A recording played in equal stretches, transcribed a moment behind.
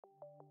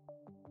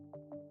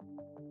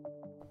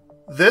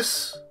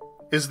This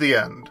is the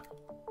end.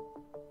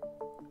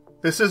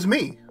 This is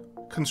me,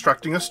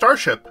 constructing a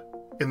starship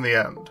in the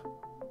end.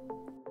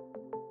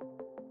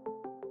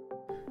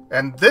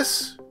 And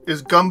this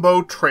is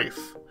Gumbo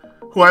Trafe,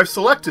 who I've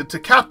selected to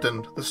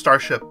captain the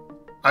starship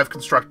I've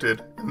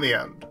constructed in the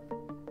end.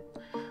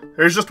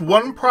 There's just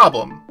one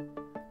problem,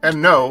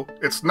 and no,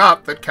 it's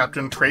not that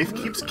Captain Trafe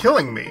keeps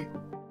killing me.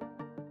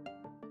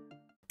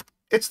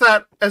 It's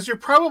that, as you're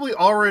probably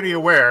already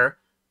aware,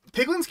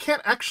 piglins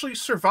can't actually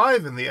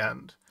survive in the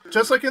end.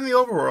 Just like in the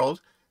overworld,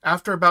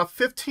 after about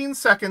 15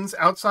 seconds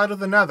outside of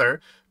the nether,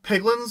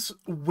 piglins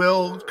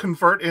will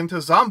convert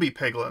into zombie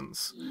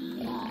piglins.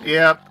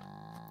 Yep.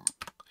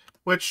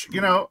 Which,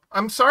 you know,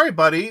 I'm sorry,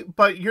 buddy,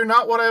 but you're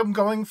not what I'm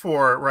going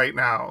for right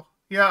now.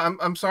 Yeah,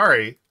 I'm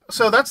sorry.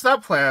 So that's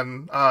that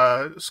plan,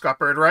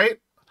 Scuppered,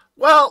 right?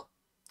 Well,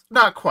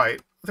 not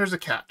quite. There's a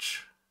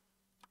catch.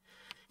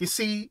 You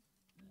see,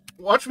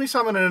 watch me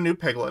summon in a new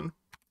piglin.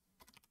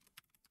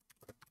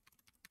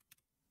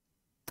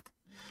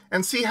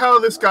 And see how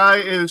this guy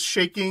is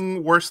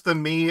shaking worse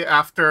than me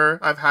after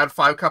I've had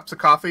 5 cups of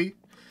coffee?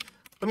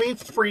 Let me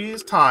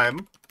freeze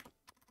time.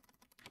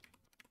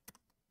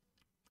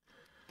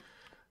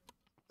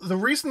 The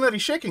reason that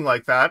he's shaking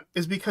like that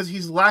is because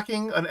he's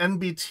lacking an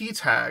NBT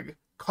tag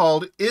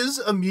called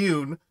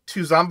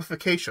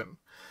IsImmuneToZombification.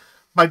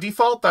 By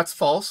default, that's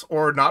false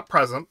or not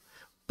present,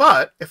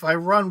 but if I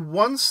run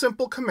one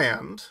simple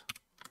command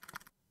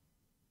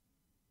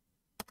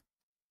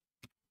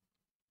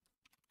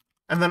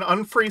and then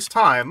unfreeze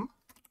time,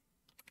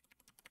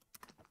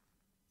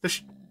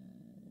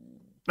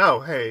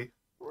 no, hey.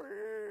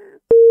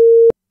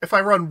 If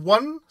I run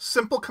one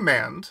simple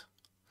command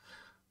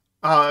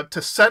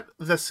to set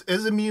this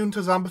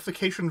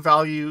IsImmuneToZombification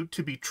value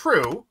to be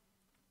true,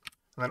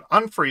 and then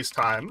unfreeze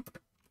time,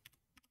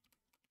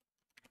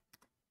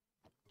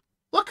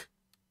 look,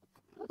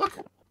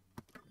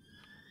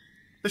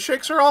 the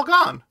shakes are all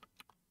gone.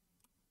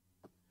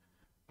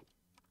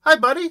 Hi,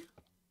 buddy.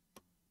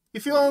 You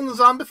feeling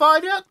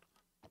zombified yet?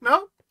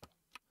 No?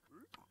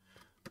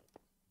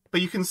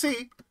 But you can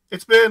see,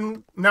 it's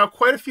been now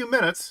quite a few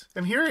minutes,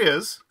 and here he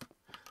is.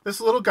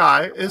 This little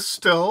guy is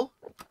still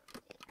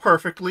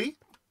perfectly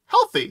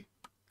healthy.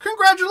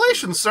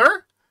 Congratulations,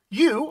 sir!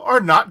 You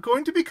are not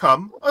going to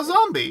become a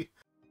zombie.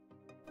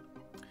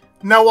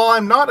 Now, while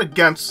I'm not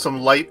against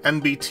some light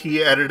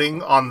NBT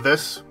editing on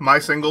this, my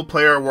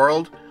single-player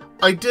world,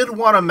 I did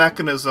want a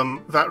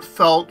mechanism that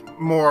felt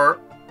more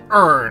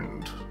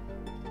earned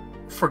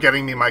for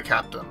getting me my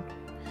captain.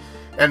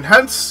 And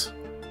hence,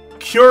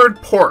 Cured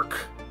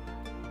Pork,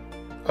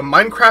 a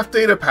Minecraft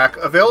Datapack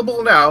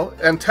available now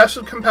and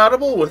tested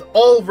compatible with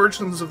all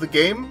versions of the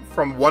game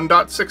from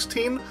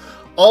 1.16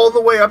 all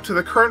the way up to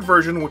the current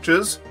version, which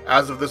is,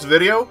 as of this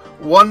video,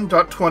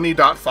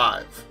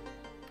 1.20.5.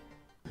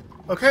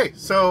 Okay,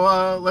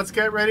 so let's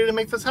get ready to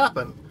make this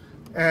happen.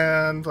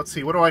 And let's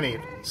see, what do I need?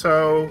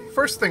 So,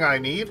 first thing I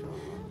need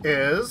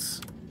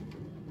is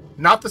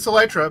not this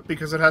elytra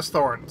because it has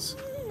thorns.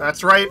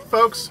 That's right,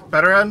 folks.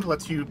 Better End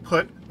lets you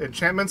put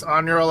enchantments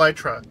on your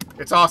elytra.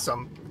 It's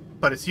awesome,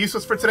 but it's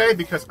useless for today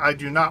because I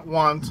do not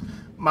want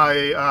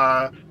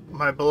my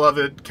my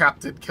beloved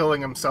captain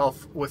killing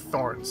himself with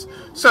thorns.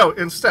 So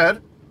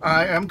instead,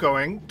 I am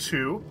going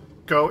to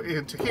go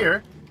into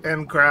here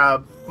and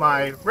grab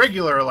my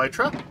regular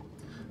elytra.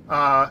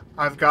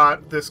 I've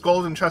got this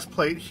golden chest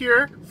plate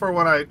here for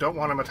when I don't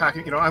want him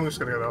attacking. You know, I'm just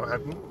going to go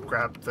ahead and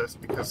grab this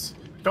because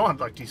I don't want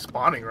like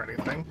despawning or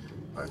anything.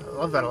 I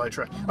love that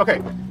elytra.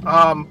 Okay,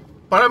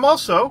 but I'm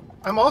also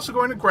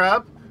going to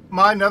grab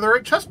my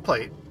netherite chest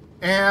plate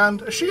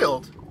and a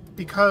shield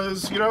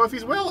because, you know, if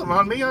he's wailing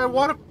on me, I don't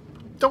want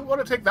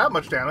to take that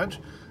much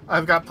damage.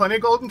 I've got plenty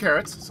of golden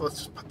carrots, so let's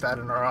just put that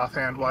in our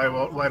offhand.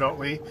 Why don't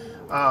we?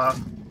 Yeah,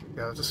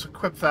 just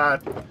equip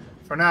that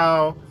for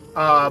now.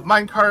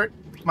 Minecart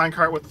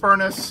with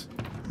furnace.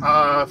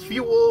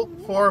 Fuel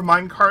for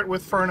minecart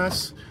with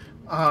furnace.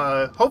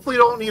 Hopefully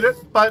you don't need it,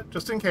 but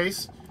just in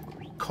case.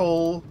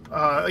 Coal.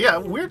 Yeah,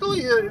 weirdly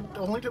it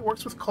only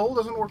works with coal,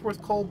 doesn't work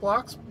with coal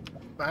blocks.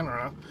 I don't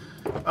know.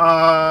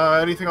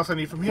 Anything else I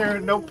need from here?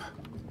 Nope.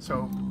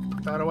 So,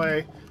 put that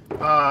away.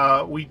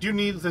 We do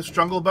need this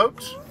jungle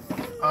boat.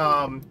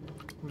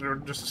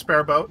 Just a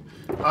spare boat.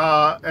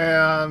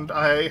 And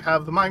I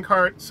have the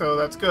minecart, so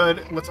that's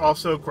good. Let's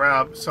also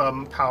grab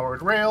some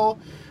powered rail.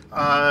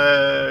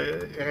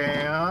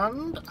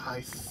 And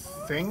I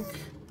think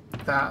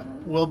that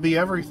will be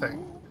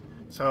everything.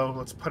 So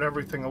let's put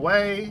everything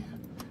away.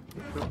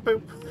 Boop, boop,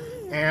 boop.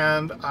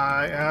 And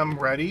I am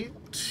ready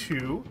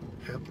to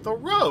hit the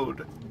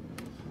road.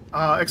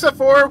 Except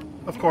for,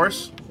 of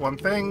course, one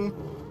thing.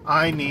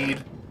 I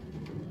need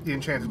the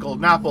enchanted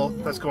golden apple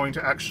that's going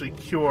to actually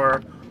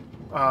cure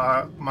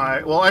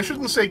well, I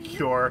shouldn't say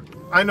cure.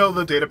 I know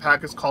the data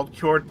pack is called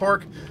Cured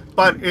Pork,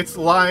 but it's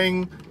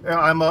lying.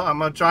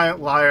 I'm a giant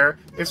liar.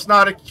 It's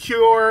not a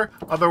cure.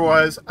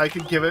 Otherwise, I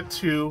could give it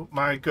to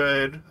my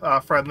good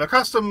friend, the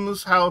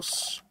customs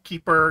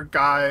housekeeper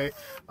guy.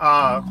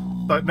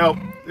 But no,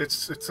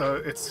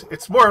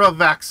 it's more of a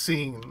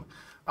vaccine.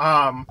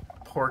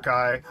 poor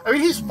guy. I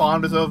mean, he's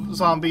fond as a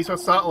zombie, so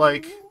it's not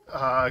like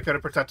I could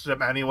have protected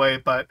him anyway,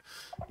 but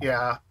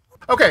yeah.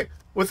 Okay,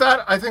 with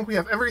that, I think we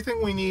have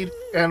everything we need,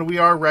 and we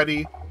are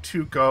ready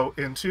to go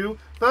into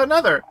the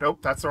Nether. Nope,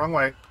 that's the wrong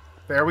way.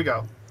 There we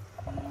go.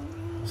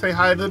 Say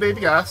hi to the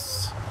baby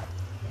guests.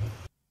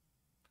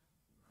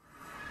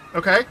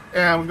 Okay,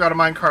 and we've got a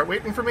minecart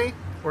waiting for me.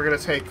 We're going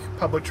to take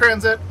public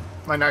transit,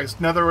 my nice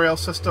nether rail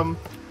system.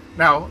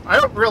 Now, I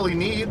don't really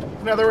need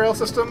a nether rail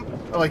system.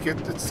 Like,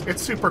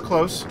 it's super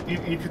close.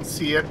 You can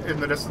see it in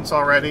the distance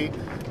already.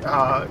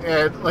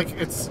 And, like,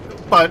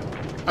 but,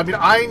 I mean,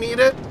 I need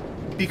it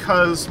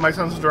because my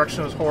sense of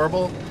direction is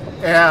horrible,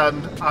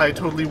 and I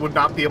totally would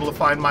not be able to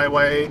find my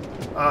way.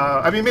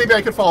 I mean, maybe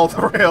I could follow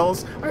the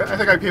rails. I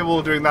think I'm capable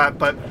of doing that,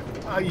 but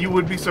you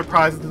would be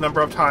surprised at the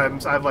number of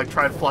times I've like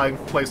tried flying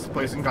from place to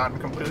place and gotten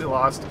completely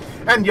lost.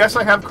 And yes,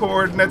 I have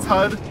coordinates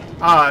HUD.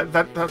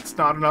 That's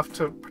not enough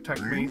to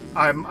protect me.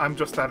 I'm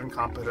just that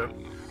incompetent.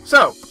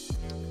 So,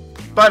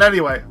 but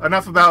anyway,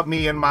 enough about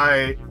me and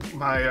my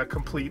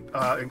complete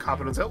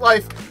incompetence at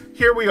life.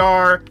 Here we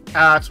are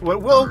at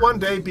what will one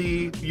day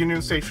be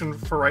Union Station.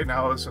 For right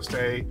now, it's just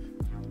a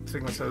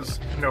thing that says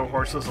no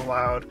horses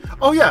allowed.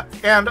 Oh yeah,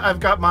 and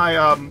I've got my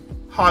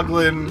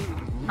hoglin.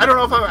 I don't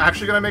know if I'm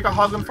actually going to make a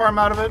hoglin farm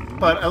out of it,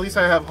 but at least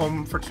I have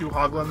home for 2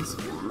 hoglins.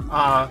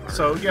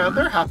 So yeah,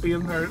 they're happy,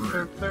 and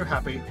they're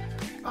happy.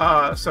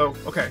 So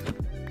okay,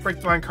 break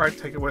the minecart,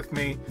 take it with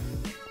me.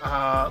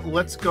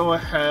 Let's go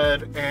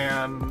ahead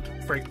and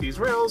break these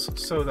rails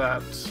so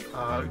that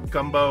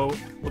Gumbo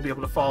will be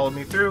able to follow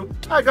me through.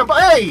 Hi, Gumbo.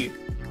 Hey,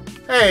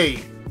 hey,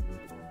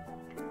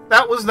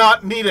 that was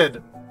not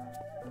needed.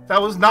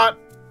 That was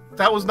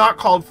not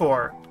called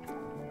for.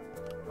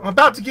 I'm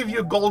about to give you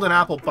a golden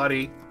apple,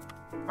 buddy.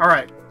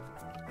 Alright.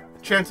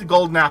 Chance of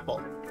golden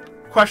apple.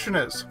 Question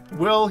is,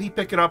 will he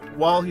pick it up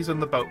while he's in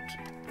the boat?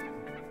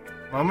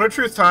 Moment of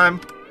truth time.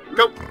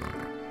 Go!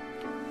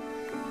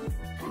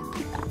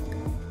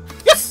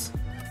 Yes!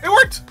 It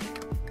worked!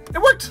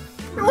 It worked!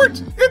 It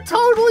worked! It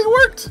totally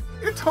worked!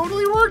 It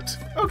totally worked!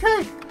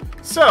 Okay.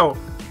 So,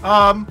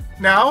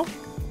 now,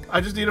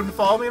 I just need him to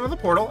follow me into the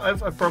portal.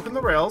 I've broken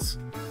the rails.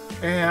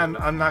 And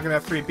I'm not gonna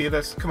have 3B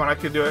this. Come on, I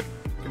can do it.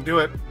 I can do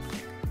it.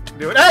 I can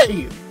do it.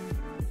 Hey!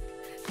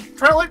 I'm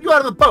trying to let you out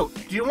of the boat.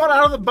 Do you want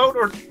out of the boat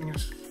or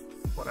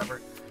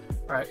whatever?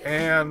 Alright,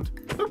 and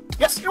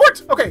yes, it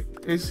worked! Okay,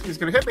 he's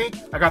gonna hit me.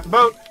 I got the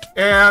boat,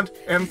 and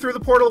through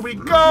the portal we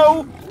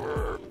go!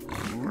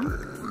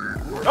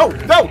 Oh,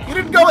 no! He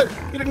didn't go in!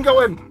 He didn't go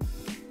in!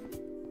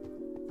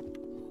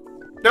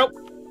 Nope.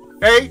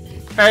 Hey,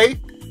 hey!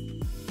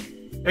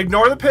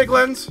 Ignore the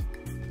piglins.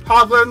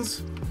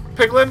 Hoglins.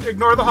 Piglin,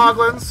 ignore the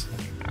hoglins.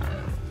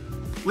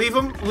 Leave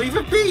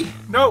it be.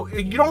 No,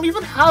 you don't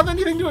even have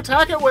anything to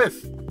attack it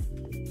with.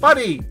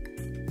 Buddy.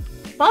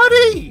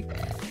 Buddy.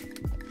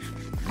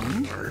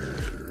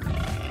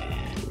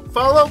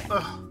 Follow.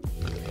 Ugh.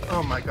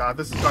 Oh my god,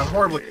 this has gone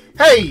horribly.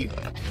 Hey,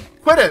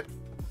 quit it.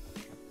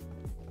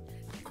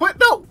 Quit.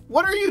 No,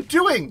 what are you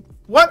doing?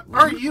 What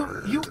are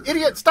you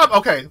idiot. Stop.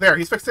 Okay, there,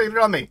 he's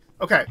fixated on me.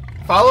 Okay,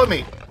 follow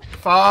me.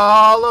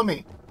 Follow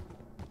me.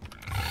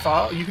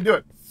 Follow, you can do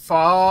it.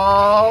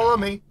 Follow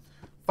me.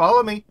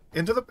 Follow me.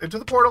 Into the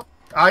portal.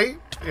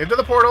 Into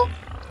the portal.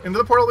 Into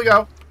the portal we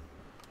go.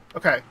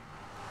 Okay.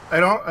 I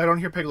don't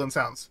hear piglin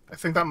sounds. I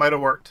think that might have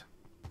worked.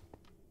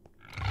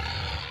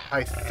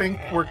 I think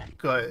we're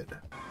good.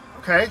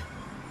 Okay.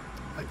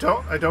 I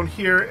don't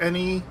hear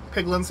any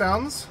piglin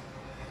sounds.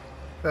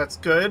 That's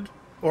good.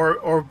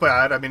 Or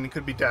bad. I mean, it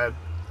could be dead.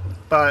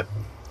 But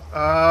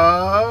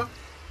well,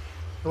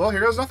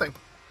 here goes nothing.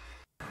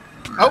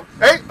 Oh,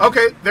 hey,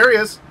 okay, there he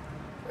is.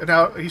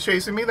 Now, he's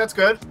chasing me, that's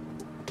good.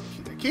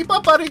 Keep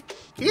up, buddy.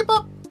 Keep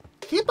up.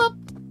 Keep up.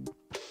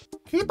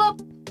 Keep up.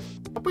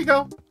 Up we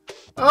go.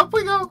 Up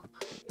we go.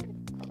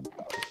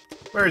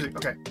 Where is he?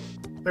 Okay.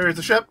 There is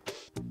the ship.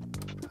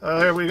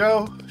 There we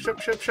go. Ship.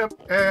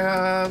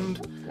 And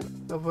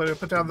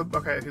put down the...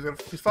 Okay,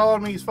 he's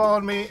following me. He's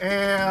following me.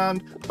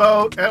 And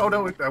boat. Oh,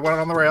 no. I went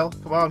on the rail.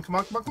 Come on.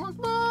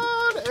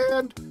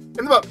 And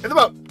in the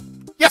boat.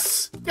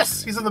 Yes.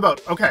 Yes, he's in the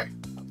boat. Okay.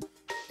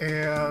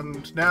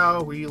 And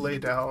now we lay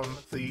down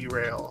the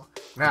rail.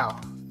 Now,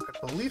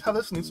 I believe how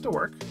this needs to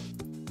work.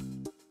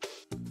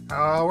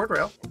 Powered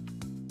rail.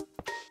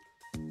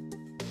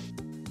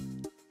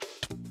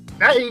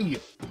 Hey!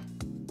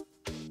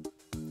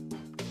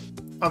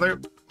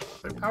 Other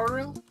powered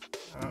rail?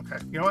 Okay,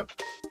 you know what?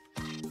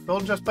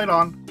 Build chest plate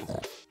on.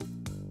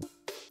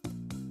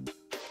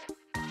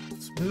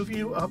 Let's move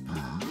you up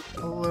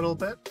a little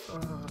bit.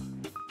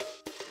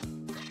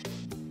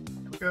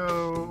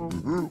 Go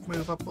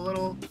move up a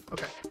little.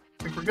 Okay,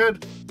 I think we're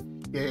good.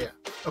 Yeah.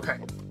 Okay.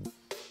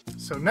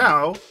 So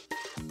now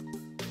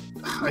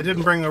I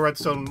didn't bring the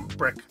redstone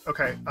brick.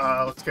 Okay,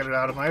 let's get it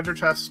out of my ender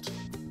chest.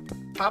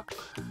 Pop.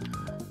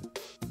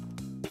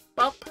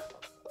 Bop.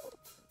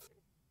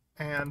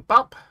 And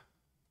bop.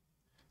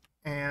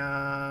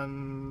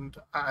 And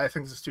I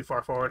think this is too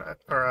far forward.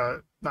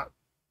 Or not.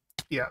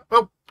 Yeah.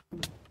 Oh,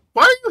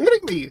 why are you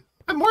hitting me?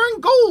 I'm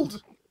wearing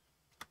gold.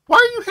 Why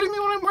are you hitting me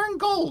when I'm wearing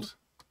gold?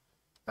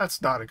 That's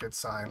not a good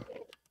sign.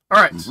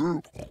 All right.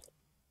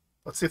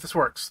 Let's see if this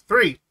works.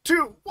 3,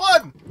 2,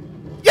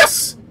 1.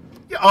 Yes!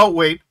 Yeah, oh,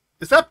 wait.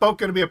 Is that boat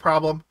going to be a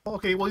problem?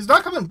 Okay, well, he's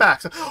not coming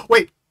back. So,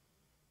 wait.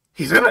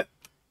 He's in it.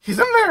 He's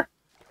in there.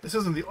 This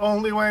isn't the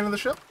only way into the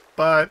ship,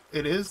 but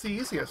it is the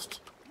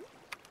easiest.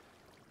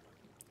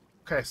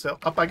 Okay, so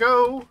up I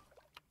go.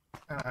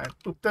 And I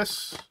boop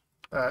this.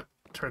 That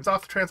turns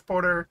off the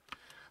transporter.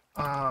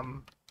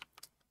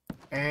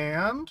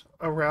 And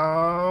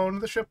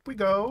around the ship we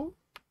go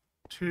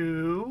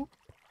to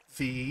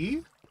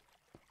the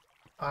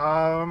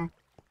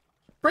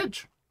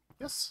bridge.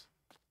 Yes.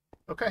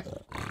 Okay.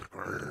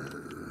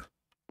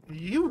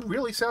 You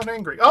really sound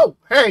angry. Oh,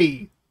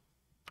 hey!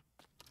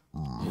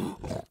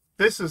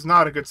 This is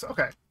not a good...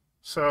 Okay.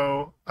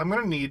 So, I'm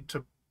going to need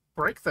to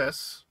break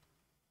this.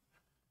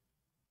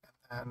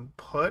 And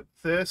put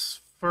this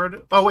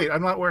for... Oh, wait.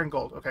 I'm not wearing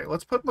gold. Okay,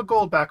 let's put my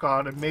gold back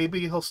on, and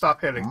maybe he'll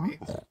stop hitting me.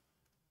 Okay.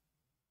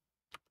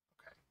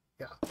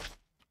 Yeah.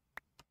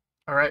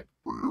 Alright.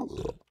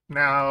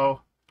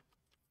 Now,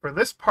 for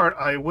this part,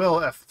 I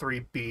will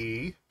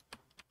F3B.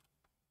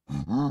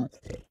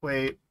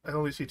 Wait, I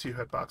only see 2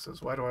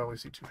 hitboxes. Why do I only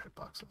see 2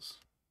 hitboxes?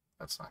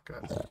 That's not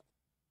good.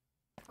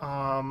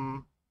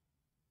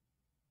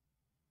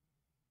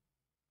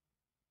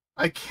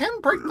 I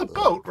can break the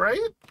boat, right?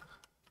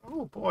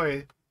 Oh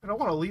boy, I don't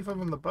want to leave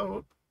him in the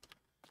boat.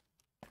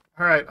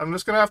 Alright, I'm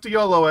just gonna have to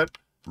YOLO it.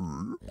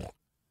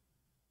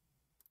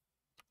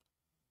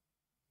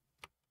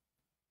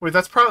 Wait,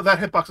 that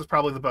hitbox is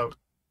probably the boat.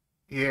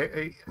 Yeah.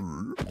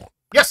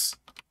 Yes!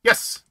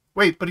 Yes!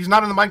 Wait, but he's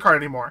not in the minecart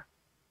anymore.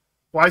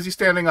 Why is he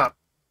standing up?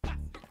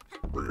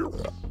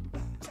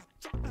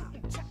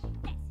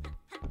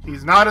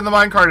 He's not in the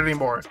minecart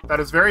anymore. That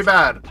is very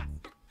bad.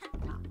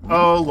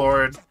 Oh,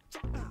 Lord.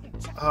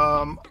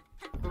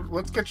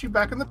 Let's get you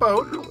back in the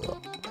boat.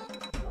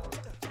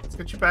 Let's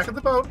get you back in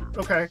the boat.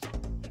 Okay.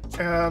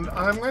 And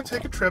I'm going to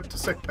take a trip to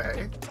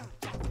sickbay.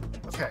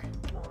 Okay.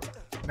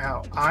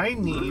 Now, I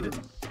need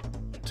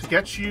to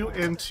get you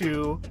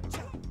into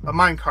a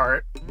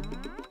minecart.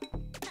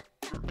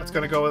 That's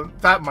going to go in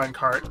that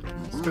minecart,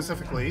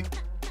 specifically.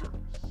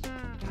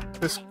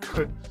 This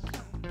could...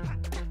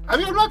 I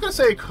mean, I'm not going to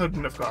say it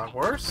couldn't have gone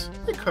worse.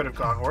 It could have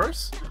gone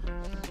worse.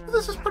 But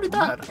this is pretty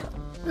bad.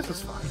 This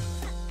is fine.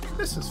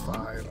 This is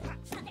fine.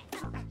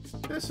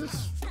 This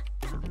is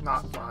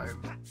not fine.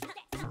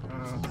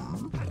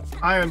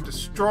 I am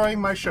destroying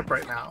my ship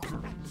right now.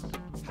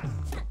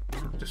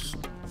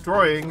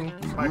 Destroying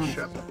my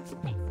ship.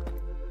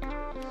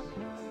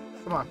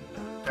 Come on.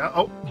 Yeah,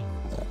 oh.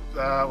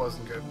 That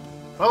wasn't good.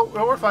 Oh,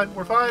 no, we're fine.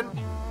 We're fine.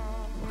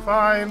 We're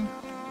fine.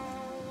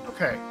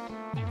 Okay.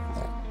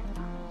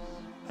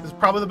 This is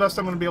probably the best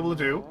I'm going to be able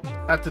to do.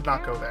 That did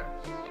not go there.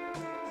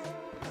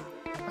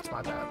 That's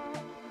my bad.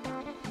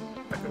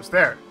 That goes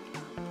there.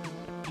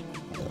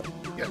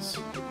 Yes.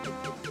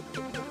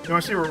 You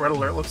want to see what red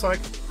alert looks like?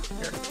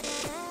 Here.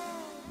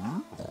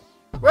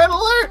 Red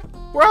alert!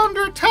 We're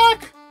under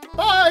attack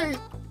by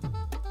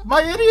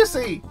my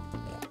idiocy!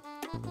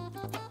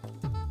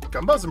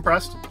 Gumbo's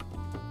impressed.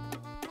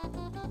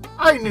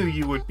 I knew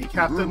you would be,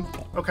 Captain.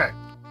 Okay.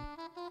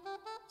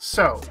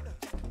 So,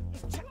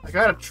 I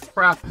gotta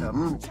trap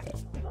him.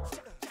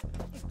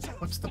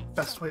 What's the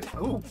best way?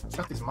 Oh,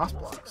 got these moss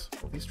blocks.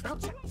 Will these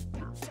trap him?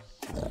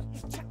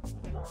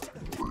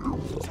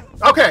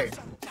 Okay,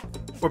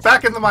 we're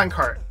back in the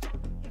minecart.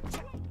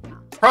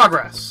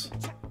 Progress.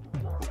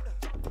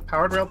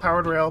 Powered rail,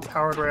 powered rail,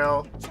 powered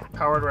rail,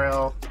 powered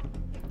rail.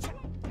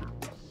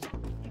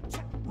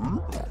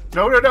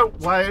 No, no, no.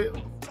 Why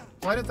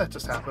did that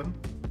just happen?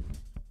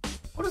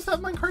 What is that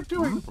minecart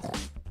doing?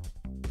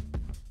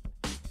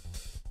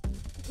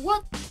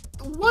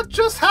 What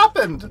just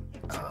happened?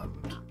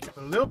 Give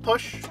a little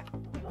push.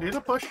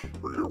 Little push.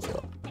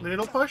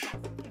 Little push.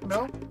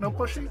 No? No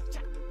pushing?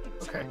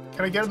 Okay.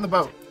 Can I get in the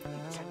boat?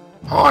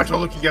 Oh, I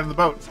totally can get in the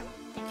boat.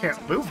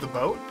 Can't move the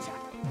boat,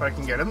 but I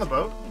can get in the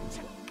boat.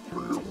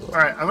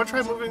 Alright, I'm gonna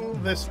try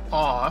moving this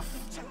off.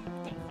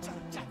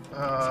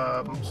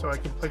 So I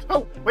can place...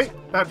 Oh, wait!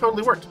 That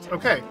totally worked.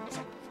 Okay.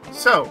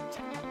 So,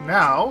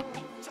 now...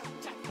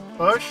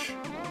 Push.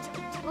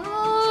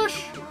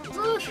 Push.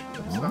 Push.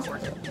 It's not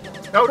working.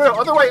 No, no, no,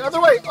 other way,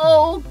 other way!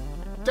 Oh!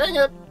 Dang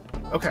it!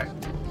 Okay.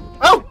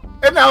 Oh!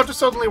 And now it just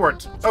suddenly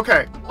worked.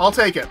 Okay, I'll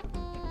take it.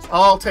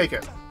 I'll take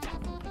it.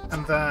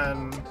 And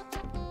then...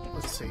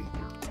 Let's see.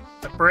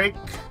 I break...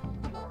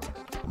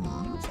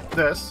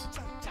 this.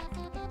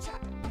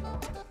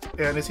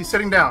 And is he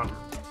sitting down?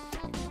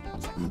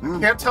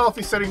 Can't tell if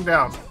he's sitting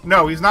down.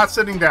 No, he's not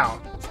sitting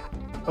down.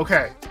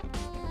 Okay.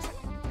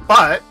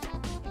 But...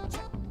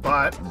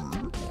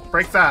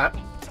 break that.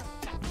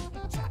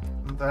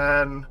 And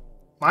then...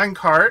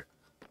 minecart.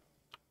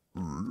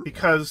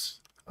 Because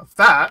of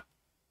that.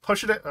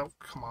 Push it... Oh,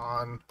 come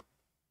on.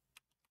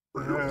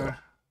 Okay.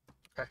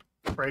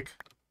 Break.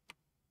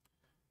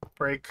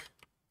 Break.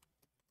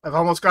 I've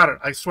almost got it.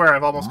 I swear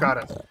I've almost got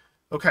it.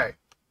 Okay.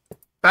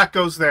 That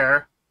goes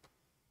there.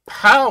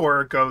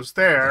 Power goes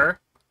there.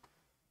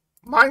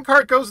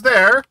 Minecart goes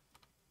there.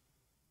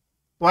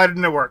 Why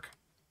didn't it work?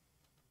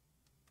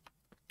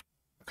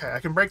 Okay, I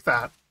can break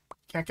that.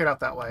 Can't get out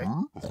that way.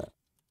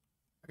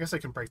 I guess I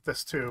can break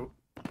this too.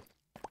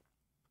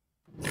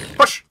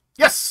 Push!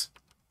 Yes!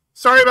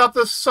 Sorry about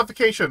the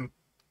suffocation.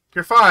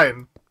 You're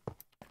fine.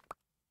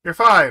 You're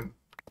fine.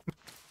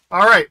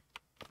 Alright.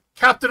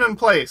 Captain in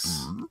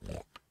place.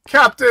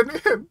 Captain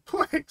in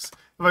place.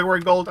 Am I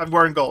wearing gold? I'm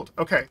wearing gold.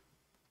 Okay.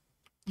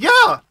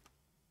 Yeah!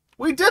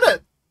 We did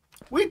it!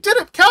 We did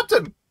it,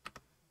 Captain!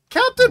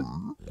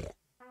 Captain!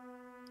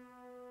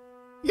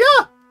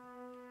 Yeah!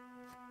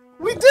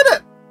 We did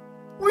it!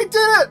 We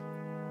did it!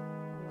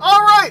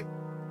 Alright!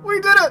 We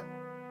did it!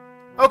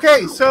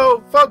 Okay,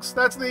 so, folks,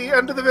 that's the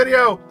end of the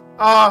video.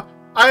 I've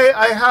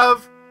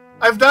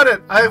done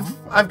it.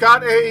 I've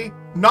got a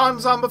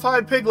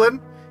non-zombified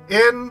piglin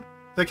in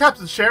the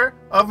captain's chair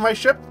of my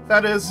ship.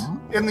 That is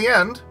in the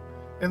end.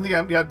 In the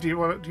end, yeah. Do you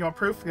want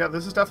proof? Yeah,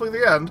 this is definitely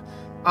the end.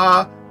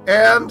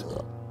 And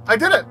I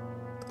did it.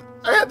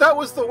 That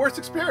was the worst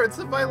experience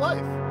of my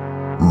life.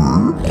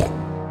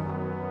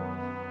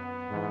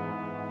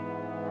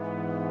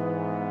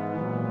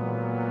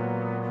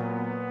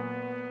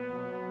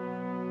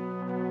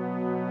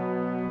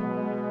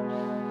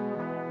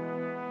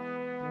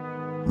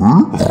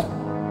 Huh?